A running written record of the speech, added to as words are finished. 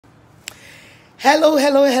Hello,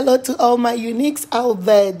 hello, hello to all my uniques out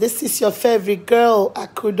there. This is your favorite girl,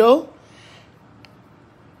 Akudo.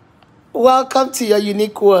 Welcome to your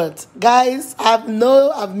unique world. Guys, I've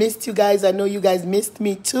missed you guys. I know you guys missed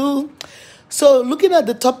me too. So looking at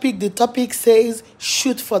the topic says,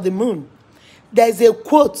 shoot for the moon. There's a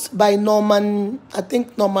quote by Norman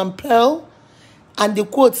Peale, and the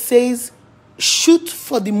quote says, shoot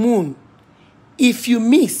for the moon. If you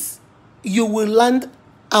miss, you will land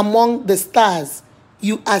among the stars.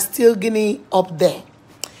 You are still getting up there.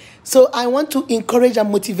 So I want to encourage and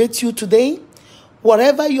motivate you today.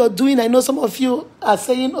 Whatever you're doing, I know some of you are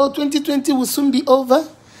saying, oh, 2020 will soon be over.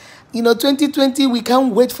 2020, we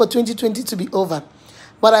can't wait for 2020 to be over.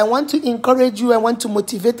 But I want to encourage you. I want to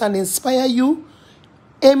motivate and inspire you.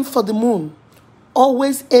 Aim for the moon.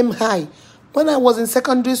 Always aim high. When I was in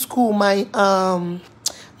secondary school, my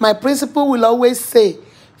principal will always say,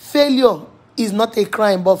 failure is not a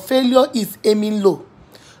crime, but failure is aiming low.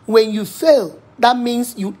 When you fail, that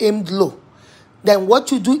means you aimed low. Then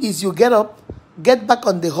what you do is you get up, get back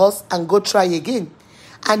on the horse, and go try again.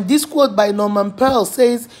 And this quote by Norman Peale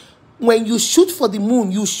says, when you shoot for the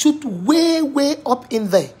moon, you shoot way, way up in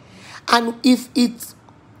there. And if it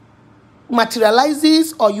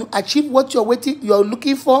materializes or you achieve what you're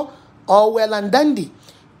looking for, all well and dandy.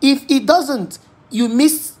 If it doesn't, you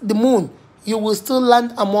miss the moon, you will still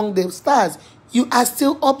land among the stars. You are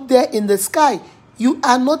still up there in the sky. You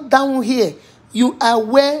are not down here. You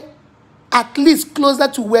are at least closer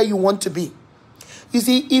to where you want to be. You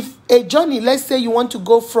see, if a journey, let's say you want to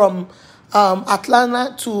go from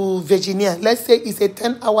Atlanta to Virginia, let's say it's a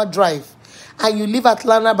 10-hour drive, and you leave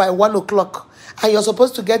Atlanta by 1 o'clock, and you're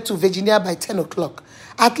supposed to get to Virginia by 10 o'clock.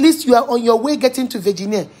 At least you are on your way getting to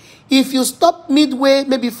Virginia. If you stop midway,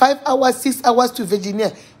 maybe 5 hours, 6 hours to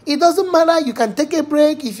Virginia, it doesn't matter. You can take a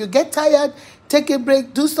break. If you get tired, take a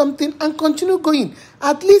break, do something, and continue going.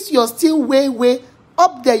 At least you're still way, way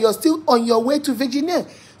up there. You're still on your way to Virginia.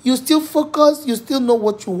 You still focus. You still know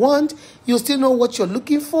what you want. You still know what you're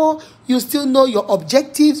looking for. You still know your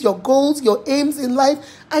objectives, your goals, your aims in life,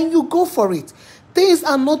 and you go for it. Things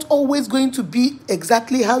are not always going to be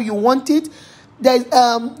exactly how you want it.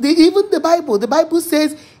 Even the Bible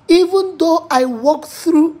says, even though I walk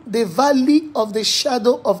through the valley of the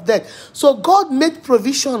shadow of death. So God made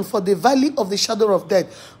provision for the valley of the shadow of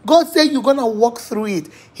death. God said you're going to walk through it.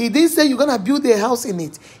 He didn't say you're going to build a house in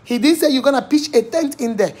it. He didn't say you're going to pitch a tent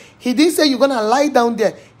in there. He didn't say you're going to lie down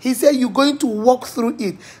there. He said you're going to walk through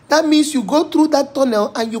it. That means you go through that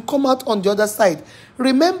tunnel and you come out on the other side.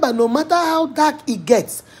 Remember, no matter how dark it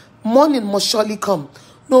gets, morning must surely come.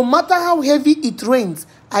 No matter how heavy it rains,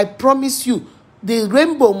 I promise you, the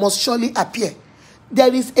rainbow must surely appear.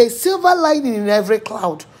 There is a silver lining in every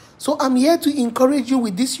cloud. So I'm here to encourage you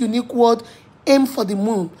with this unique word, aim for the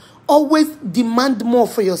moon. Always demand more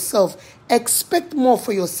for yourself. Expect more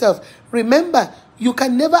for yourself. Remember, you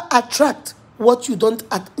can never attract what you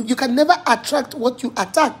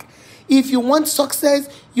attack. If you want success,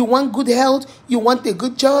 you want good health, you want a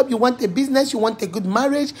good job, you want a business, you want a good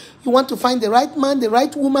marriage, you want to find the right man, the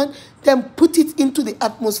right woman, then put it into the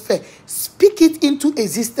atmosphere. Speak it into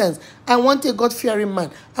existence. I want a God-fearing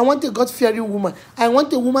man. I want a God-fearing woman. I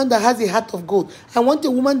want a woman that has a heart of gold. I want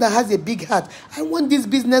a woman that has a big heart. I want this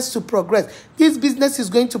business to progress. This business is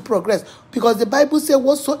going to progress because the Bible says,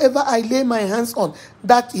 whatsoever I lay my hands on,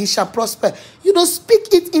 that he shall prosper.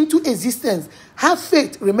 Speak it into existence. Have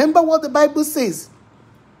faith. Remember what the Bible says.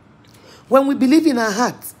 When we believe in our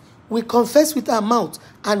hearts, we confess with our mouth,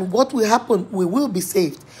 and what will happen? We will be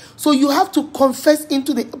saved. So you have to confess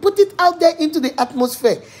put it out there into the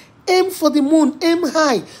atmosphere. Aim for the moon, aim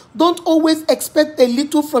high. Don't always expect a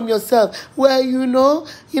little from yourself. Well,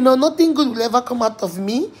 nothing good will ever come out of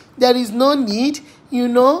me. There is no need,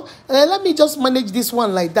 let me just manage this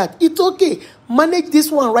one like that. It's okay. Manage this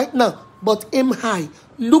one right now, but aim high.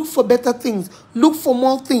 Look for better things. Look for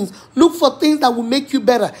more things. Look for things that will make you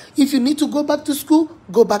better. If you need to go back to school,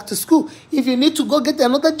 go back to school. If you need to go get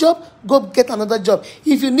another job, go get another job.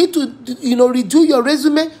 If you need to, redo your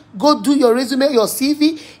resume, go do your resume, your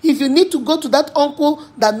CV. If you need to go to that uncle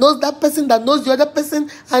that knows that person, that knows the other person,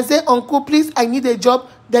 and say, uncle, please, I need a job,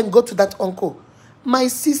 then go to that uncle. My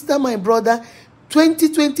sister, my brother,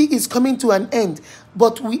 2020 is coming to an end,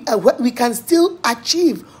 but we can still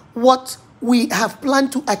achieve what we have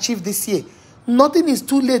planned to achieve this year. Nothing is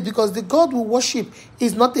too late because the God we worship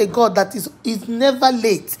is not a God that is never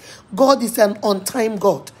late. God is an on-time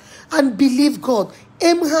God. And believe God.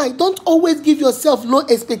 Aim high. Don't always give yourself low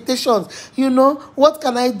expectations. What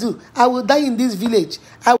can I do? I will die in this village.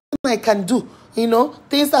 I can do. You know,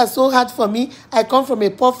 things are so hard for me. I come from a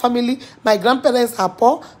poor family. My grandparents are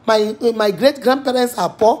poor. My great-grandparents are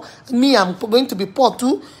poor. Me, I'm going to be poor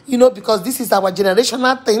too, you know, because this is our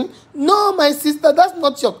generational thing. No, my sister, that's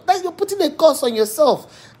not you're putting a curse on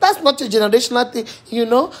yourself. That's not your generational thing, you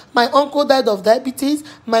know. My uncle died of diabetes.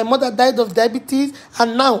 My mother died of diabetes.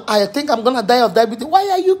 And now I think I'm going to die of diabetes. Why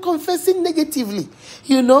are you confessing negatively?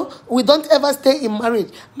 You know, we don't ever stay in marriage.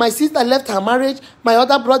 My sister left her marriage. My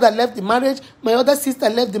other brother left the marriage. My other sister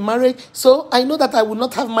left the marriage. So I know that I will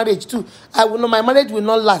not have marriage too. My marriage will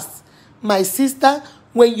not last. My sister,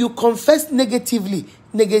 when you confess negatively,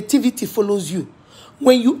 negativity follows you.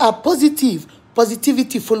 When you are positive,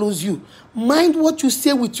 positivity follows you. Mind what you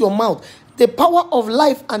say with your mouth. The power of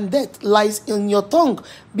life and death lies in your tongue.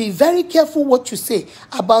 Be very careful what you say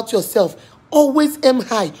about yourself. Always aim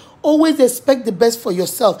high. Always expect the best for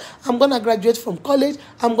yourself. I'm going to graduate from college.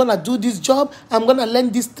 I'm going to do this job. I'm going to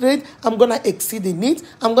learn this trade. I'm going to exceed in it.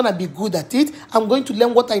 I'm going to be good at it. I'm going to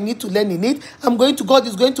learn what I need to learn in it. God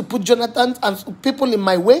is going to put Jonathan and people in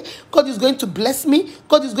my way. God is going to bless me.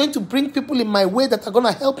 God is going to bring people in my way that are going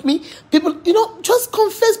to help me. People, you know, just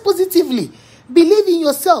confess positively. Believe in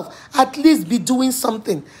yourself. At least be doing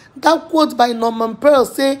something. That quote by Norman Peale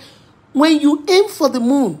say, when you aim for the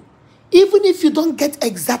moon, even if you don't get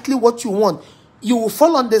exactly what you want, you will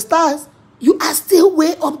fall on the stars. You are still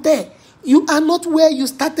way up there. You are not where you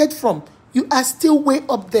started from. You are still way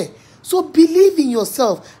up there. So believe in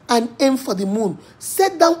yourself and aim for the moon.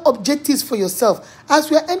 Set down objectives for yourself. As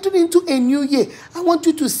we are entering into a new year, I want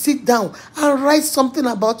you to sit down and write something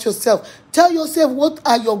about yourself. Tell yourself what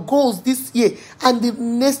are your goals this year and the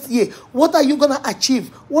next year. What are you going to achieve?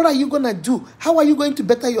 What are you going to do? How are you going to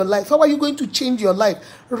better your life? How are you going to change your life?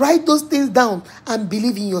 Write those things down and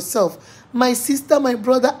believe in yourself. My sister, my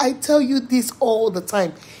brother, I tell you this all the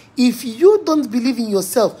time. If you don't believe in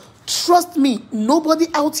yourself, trust me, nobody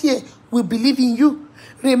out here will believe in you.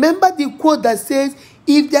 Remember the quote that says,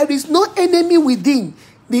 if there is no enemy within,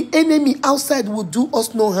 the enemy outside will do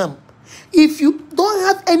us no harm. If you don't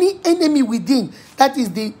have any enemy within, that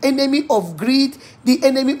is the enemy of greed, the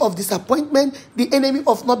enemy of disappointment, the enemy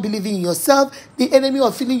of not believing in yourself, the enemy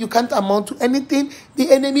of feeling you can't amount to anything,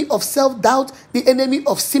 the enemy of self-doubt, the enemy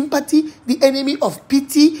of sympathy, the enemy of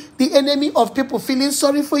pity, the enemy of people feeling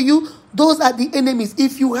sorry for you. Those are the enemies.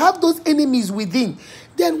 If you have those enemies within,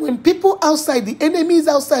 then when people outside, the enemies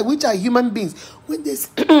outside, which are human beings, when they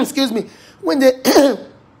excuse me, when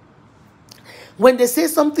they say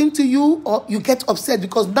something to you, or you get upset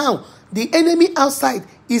because now the enemy outside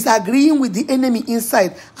is agreeing with the enemy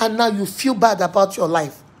inside, and now you feel bad about your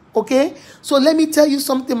life. Okay? So let me tell you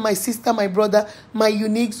something, my sister, my brother, my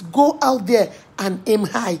uniques. Go out there and aim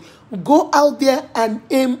high. Go out there and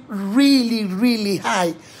aim really, really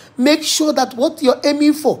high. Make sure that what you're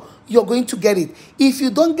aiming for, you're going to get it. If you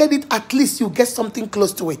don't get it, at least you get something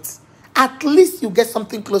close to it. At least you get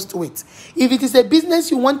something close to it. If it is a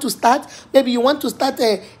business you want to start, maybe you want to start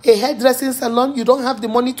a hairdressing salon, you don't have the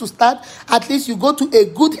money to start, at least you go to a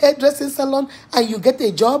good hairdressing salon and you get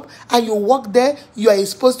a job and you work there, you are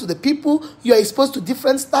exposed to the people, you are exposed to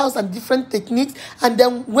different styles and different techniques, and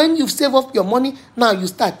then when you save up your money, now you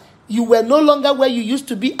start. You were no longer where you used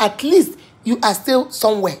to be, at least you are still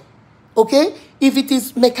somewhere. Okay? If it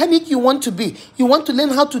is mechanic you want to be, you want to learn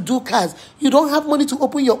how to do cars, you don't have money to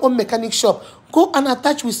open your own mechanic shop, go and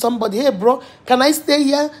attach with somebody. Hey bro, can I stay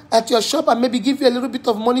here at your shop and maybe give you a little bit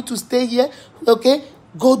of money to stay here? Okay?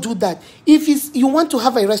 Go do that. If you want to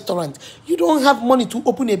have a restaurant, you don't have money to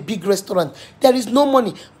open a big restaurant, there is no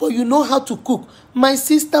money, but you know how to cook. My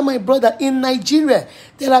sister, my brother, in Nigeria,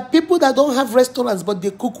 there are people that don't have restaurants, but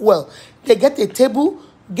they cook well. They get a table,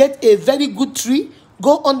 get a very good tree,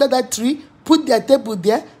 go under that tree, put their table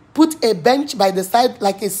there, put a bench by the side,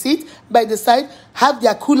 like a seat by the side, have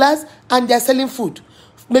their coolers, and they're selling food.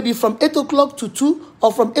 Maybe from 8 o'clock to 2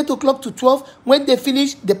 or from 8 o'clock to 12. When they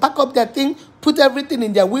finish, they pack up their thing, put everything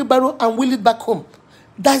in their wheelbarrow, and wheel it back home.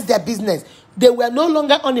 That's their business. They were no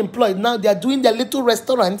longer unemployed. Now they are doing their little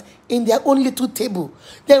restaurant in their own little table.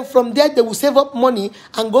 Then from there, they will save up money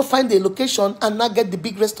and go find a location and now get the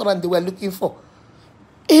big restaurant they were looking for.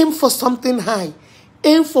 Aim for something high.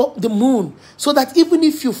 Aim for the moon, so that even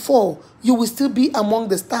if you fall, you will still be among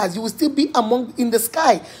the stars. You will still be in the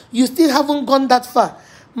sky. You still haven't gone that far.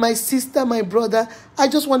 My sister, my brother, I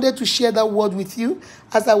just wanted to share that word with you.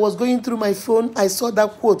 As I was going through my phone, I saw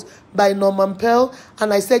that quote by Norman Peale,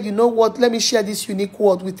 and I said, you know what, let me share this unique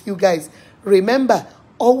word with you guys. Remember,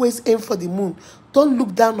 always aim for the moon. Don't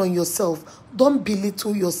look down on yourself. Don't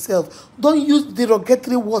belittle yourself. Don't use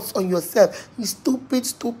derogatory words on yourself. You stupid,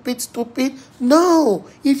 stupid, stupid. No.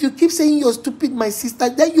 If you keep saying you're stupid, my sister,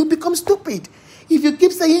 then you become stupid. If you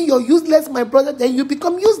keep saying you're useless, my brother, then you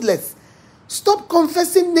become useless. Stop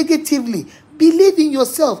confessing negatively. Believe in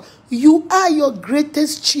yourself. You are your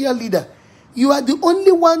greatest cheerleader. You are the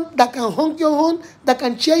only one that can honk your horn, that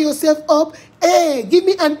can cheer yourself up. A, give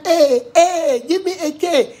me an A. A, give me a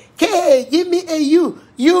K. K, give me a U.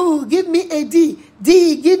 U, give me a D.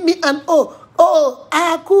 D, give me an O. O,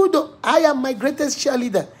 Akudo. I am my greatest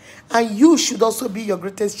cheerleader. And you should also be your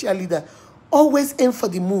greatest cheerleader. Always aim for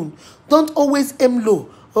the moon. Don't always aim low.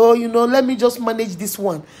 Oh, let me just manage this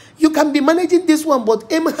one. You can be managing this one,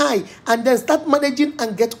 but aim high and then start managing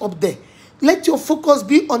and get up there. Let your focus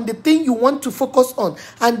be on the thing you want to focus on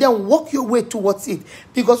and then walk your way towards it.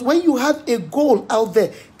 Because when you have a goal out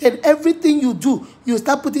there, then everything you do, you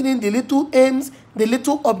start putting in the little aims, the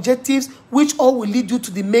little objectives, which all will lead you to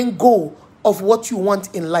the main goal of what you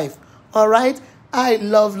want in life. All right? I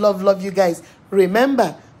love, love, love you guys.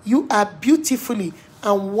 Remember, you are beautifully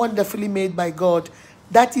and wonderfully made by God.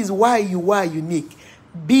 That is why you are unique.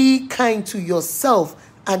 Be kind to yourself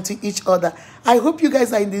and to each other. I hope you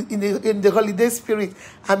guys are in the holiday spirit.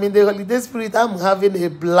 I'm in the holiday spirit. I'm having a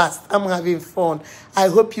blast. I'm having fun. I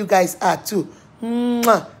hope you guys are too.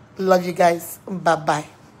 Mwah. Love you guys.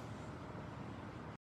 Bye-bye.